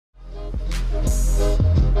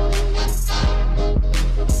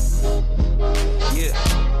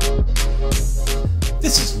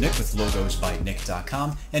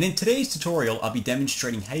AutoCAD.com, and in today's tutorial I'll be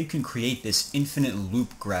demonstrating how you can create this infinite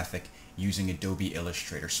loop graphic using Adobe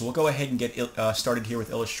Illustrator. So we'll go ahead and get started here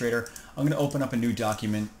with Illustrator. I'm going to open up a new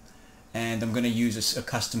document and I'm going to use a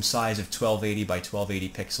custom size of 1280 by 1280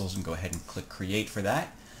 pixels and go ahead and click Create for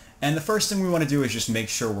that. And the first thing we want to do is just make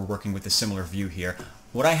sure we're working with a similar view here.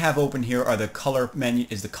 What I have open here are the color menu,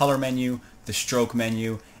 the stroke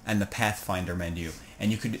menu, and the Pathfinder menu.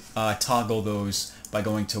 And you could toggle those by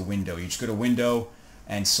going to Window. You just go to Window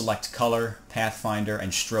and select Color, Pathfinder,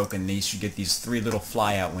 and Stroke, and these should get these three little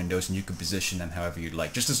flyout windows, and you can position them however you'd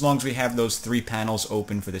like. Just as long as we have those three panels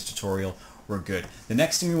open for this tutorial, we're good. The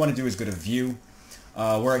next thing we want to do is go to View.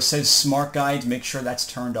 Where it says Smart Guides, make sure that's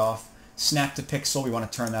turned off. Snap to Pixel, we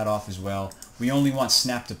want to turn that off as well. We only want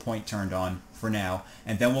Snap to Point turned on for now,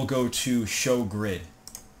 and then we'll go to Show Grid.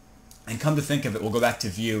 And come to think of it, we'll go back to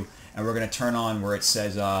View, and we're going to turn on where it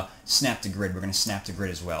says Snap to Grid. We're going to snap to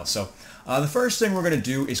grid as well. So the first thing we're going to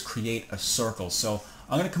do is create a circle. So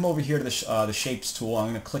I'm going to come over here to the Shapes tool. I'm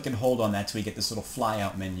going to click and hold on that till we get this little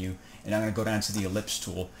flyout menu, and I'm going to go down to the Ellipse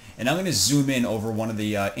tool. And I'm going to zoom in over one of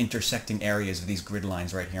the intersecting areas of these grid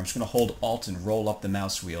lines right here. I'm just going to hold Alt and roll up the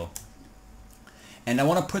mouse wheel. And I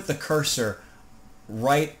want to put the cursor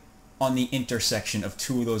right on the intersection of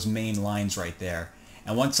two of those main lines right there.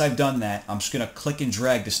 And once I've done that, I'm just going to click and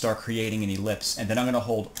drag to start creating an ellipse, and then I'm going to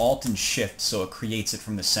hold Alt and Shift so it creates it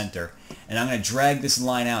from the center. And I'm going to drag this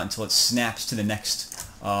line out until it snaps to the next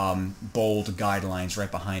bold guidelines right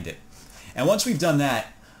behind it. And once we've done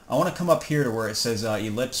that, I want to come up here to where it says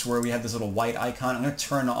Ellipse, where we have this little white icon. I'm going to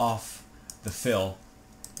turn off the fill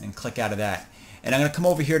and click out of that. And I'm going to come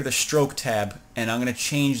over here to the Stroke tab, and I'm going to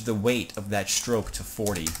change the weight of that stroke to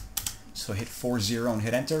 40. So hit 40 and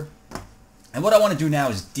hit Enter. And what I want to do now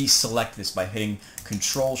is deselect this by hitting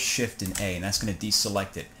Control Shift and A, and that's going to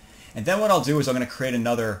deselect it. And then what I'll do is I'm going to create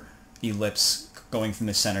another ellipse going from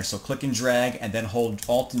the center. So click and drag, and then hold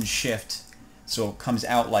Alt and Shift so it comes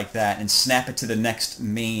out like that, and snap it to the next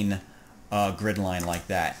main grid line like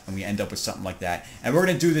that, and we end up with something like that. And we're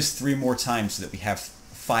going to do this 3 more times so that we have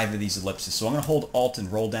 5 of these ellipses. So I'm going to hold Alt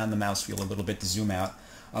and roll down the mouse wheel a little bit to zoom out.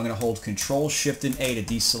 I'm going to hold Control Shift and A to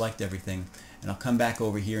deselect everything, and I'll come back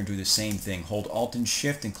over here and do the same thing. Hold Alt and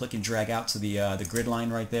Shift and click and drag out to the grid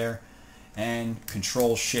line right there, and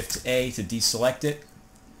Control Shift A to deselect it.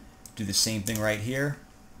 Do the same thing right here.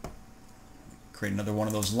 Create another one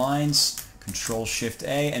of those lines. Control Shift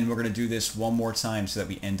A, and we're going to do this 1 more time so that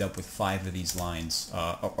we end up with 5 of these lines,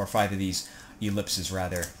 or 5 of these ellipses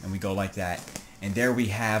rather, and we go like that. And there we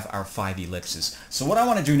have our 5 ellipses. So what I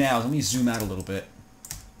want to do now is let me zoom out a little bit,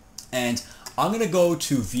 and I'm going to go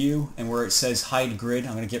to View, and where it says Hide Grid,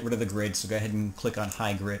 I'm going to get rid of the grid, so go ahead and click on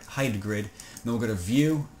Hide Grid. Then we'll go to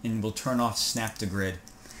View, and we'll turn off Snap to Grid.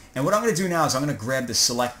 And what I'm going to do now is I'm going to grab the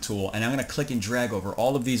Select tool, and I'm going to click and drag over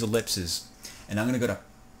all of these ellipses, and I'm going to go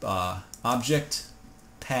to Object,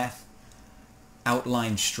 Path,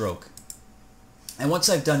 Outline, Stroke. And once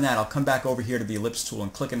I've done that, I'll come back over here to the Ellipse tool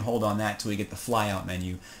and click and hold on that till we get the flyout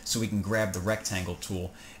menu so we can grab the Rectangle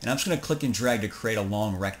tool. And I'm just going to click and drag to create a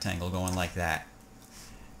long rectangle going like that.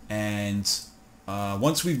 And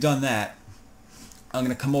once we've done that, I'm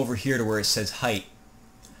going to come over here to where it says Height,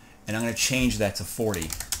 and I'm going to change that to 40.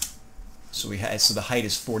 So the height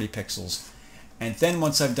is 40 pixels. And then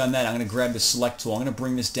once I've done that, I'm going to grab the Select tool. I'm going to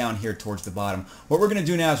bring this down here towards the bottom. What we're going to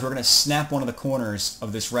do now is we're going to snap one of the corners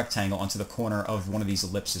of this rectangle onto the corner of one of these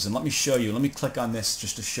ellipses. And let me show you. Let me click on this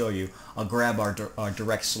just to show you. I'll grab our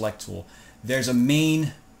Direct Select tool. There's a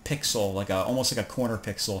main pixel, almost like a corner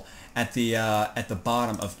pixel, at the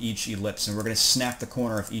bottom of each ellipse. And we're going to snap the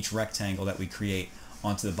corner of each rectangle that we create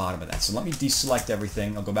onto the bottom of that. So let me deselect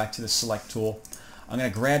everything. I'll go back to the Select tool. I'm going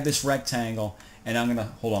to grab this rectangle, and I'm going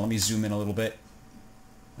to, hold on, let me zoom in a little bit.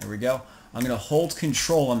 There we go. I'm going to hold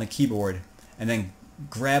Control on the keyboard and then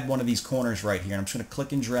grab one of these corners right here. And I'm just going to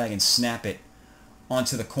click and drag and snap it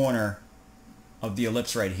onto the corner of the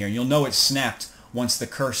ellipse right here. And you'll know it's snapped once the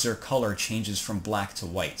cursor color changes from black to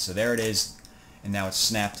white. So there it is, and now it's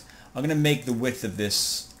snapped. I'm going to make the width of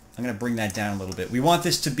this, I'm going to bring that down a little bit. We want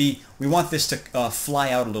this to fly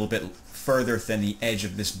out a little bit further than the edge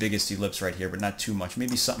of this biggest ellipse right here, but not too much.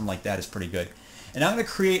 Maybe something like that is pretty good. And I'm going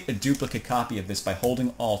to create a duplicate copy of this by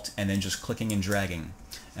holding Alt and then just clicking and dragging.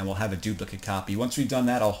 And we'll have a duplicate copy. Once we've done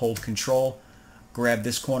that, I'll hold Control, grab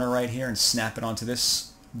this corner right here, and snap it onto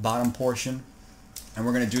this bottom portion. And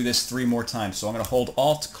we're going to do this 3 more times. So I'm going to hold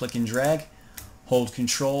Alt, click and drag, hold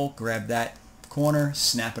Control, grab that corner,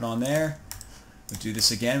 snap it on there. We'll do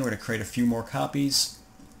this again. We're going to create a few more copies.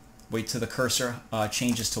 Wait till the cursor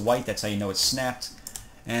changes to white. That's how you know it's snapped.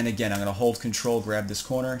 And again, I'm going to hold Control, grab this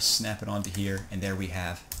corner, snap it onto here, and there we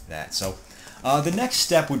have that. So The next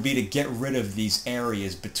step would be to get rid of these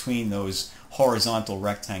areas between those horizontal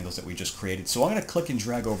rectangles that we just created. So I'm going to click and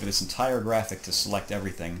drag over this entire graphic to select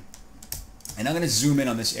everything. And I'm going to zoom in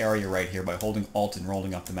on this area right here by holding Alt and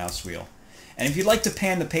rolling up the mouse wheel. And if you'd like to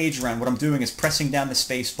pan the page around, what I'm doing is pressing down the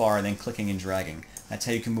space bar and then clicking and dragging. That's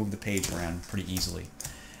how you can move the page around pretty easily.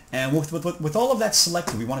 And with all of that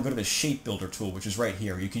selected, we want to go to the Shape Builder tool, which is right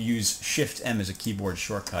here. You can use Shift-M as a keyboard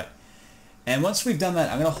shortcut. And once we've done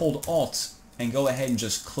that, I'm going to hold Alt and go ahead and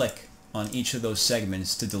just click on each of those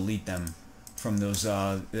segments to delete them from those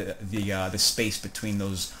the space between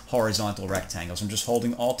those horizontal rectangles. I'm just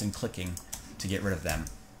holding Alt and clicking to get rid of them.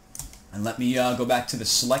 And let me go back to the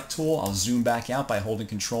Select tool. I'll zoom back out by holding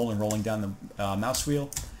Control and rolling down the mouse wheel.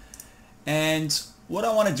 And what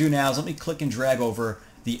I want to do now is let me click and drag over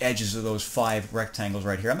the edges of those 5 rectangles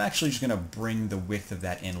right here. I'm actually just going to bring the width of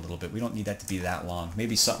that in a little bit. We don't need that to be that long.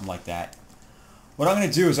 Maybe something like that. What I'm going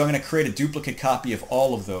to do is I'm going to create a duplicate copy of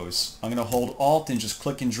all of those. I'm going to hold Alt and just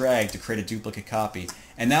click and drag to create a duplicate copy.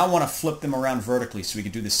 And now I want to flip them around vertically so we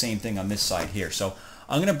can do the same thing on this side here. So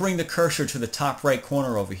I'm going to bring the cursor to the top right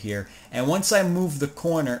corner over here, and once I move the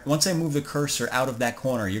cursor out of that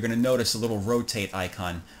corner, you're going to notice a little rotate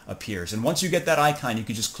icon appears. And once you get that icon, you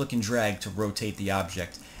can just click and drag to rotate the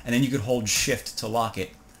object, and then you could hold Shift to lock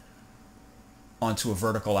it onto a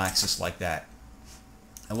vertical axis like that.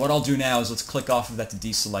 And what I'll do now is let's click off of that to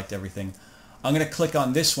deselect everything. I'm going to click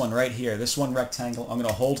on this one right here, this one rectangle. I'm going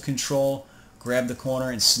to hold Control, grab the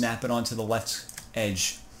corner, and snap it onto the left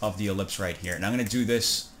edge of the ellipse right here. And I'm going to do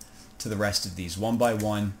this to the rest of these one by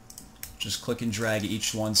one. Just click and drag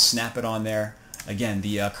each one, snap it on there. Again,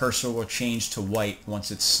 the cursor will change to white once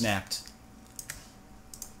it's snapped.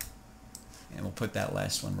 And we'll put that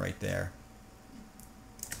last one right there.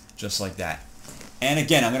 Just like that. And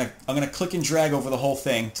again, I'm going to click and drag over the whole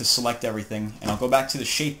thing to select everything. And I'll go back to the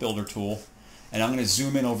Shape Builder tool. And I'm going to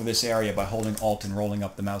zoom in over this area by holding Alt and rolling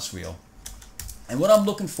up the mouse wheel. And what I'm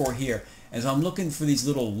looking for here is I'm looking for these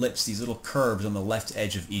little lips, these little curves on the left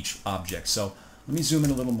edge of each object. So let me zoom in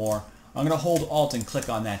a little more. I'm going to hold Alt and click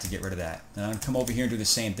on that to get rid of that. And I'm going to come over here and do the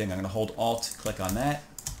same thing. I'm going to hold Alt, click on that,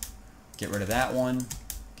 get rid of that one,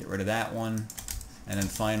 get rid of that one, and then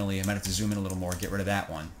finally I might have to zoom in a little more, get rid of that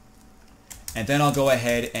one. And then I'll go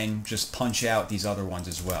ahead and just punch out these other ones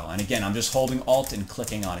as well. And again, I'm just holding Alt and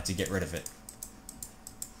clicking on it to get rid of it.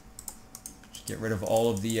 Just get rid of all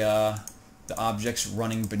of the objects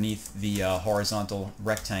running beneath the horizontal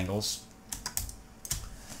rectangles.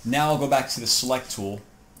 Now I'll go back to the Select tool.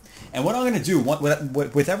 And what I'm going to do,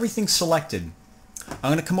 with everything selected,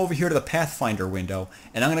 I'm going to come over here to the Pathfinder window,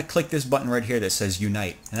 and I'm going to click this button right here that says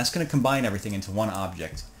Unite. And that's going to combine everything into one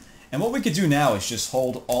object. And what we could do now is just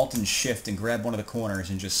hold Alt and Shift and grab one of the corners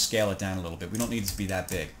and just scale it down a little bit. We don't need it to be that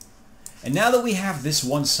big. And now that we have this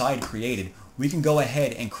one side created, we can go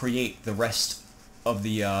ahead and create the rest of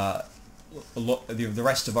the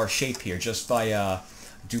rest of our shape here just by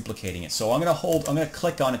duplicating it. So I'm going to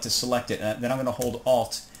click on it to select it, and then I'm going to hold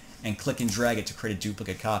Alt and click and drag it to create a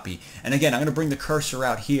duplicate copy. And again, I'm going to bring the cursor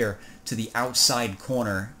out here to the outside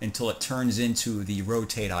corner until it turns into the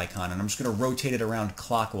rotate icon, and I'm just going to rotate it around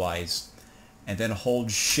clockwise and then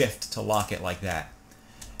hold Shift to lock it like that.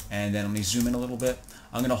 And then let me zoom in a little bit.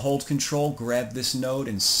 I'm going to hold Control, grab this node,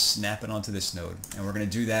 and snap it onto this node. And we're going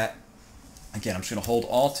to do that. Again, I'm just going to hold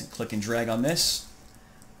Alt and click and drag on this,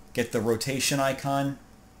 get the rotation icon,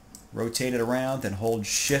 rotate it around, then hold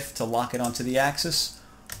Shift to lock it onto the axis,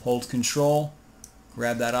 hold Control,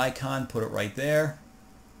 grab that icon, put it right there,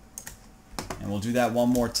 and we'll do that one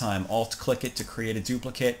more time. Alt click it to create a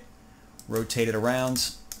duplicate, rotate it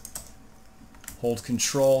around, hold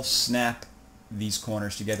Control, snap these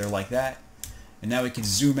corners together like that, and now we can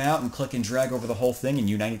zoom out and click and drag over the whole thing and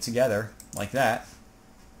unite it together like that.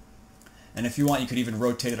 And if you want, you could even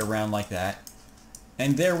rotate it around like that.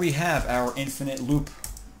 And there we have our infinite loop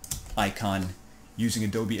icon using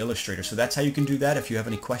Adobe Illustrator. So that's how you can do that. If you have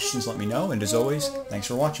any questions, let me know. And as always, thanks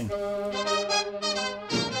for watching.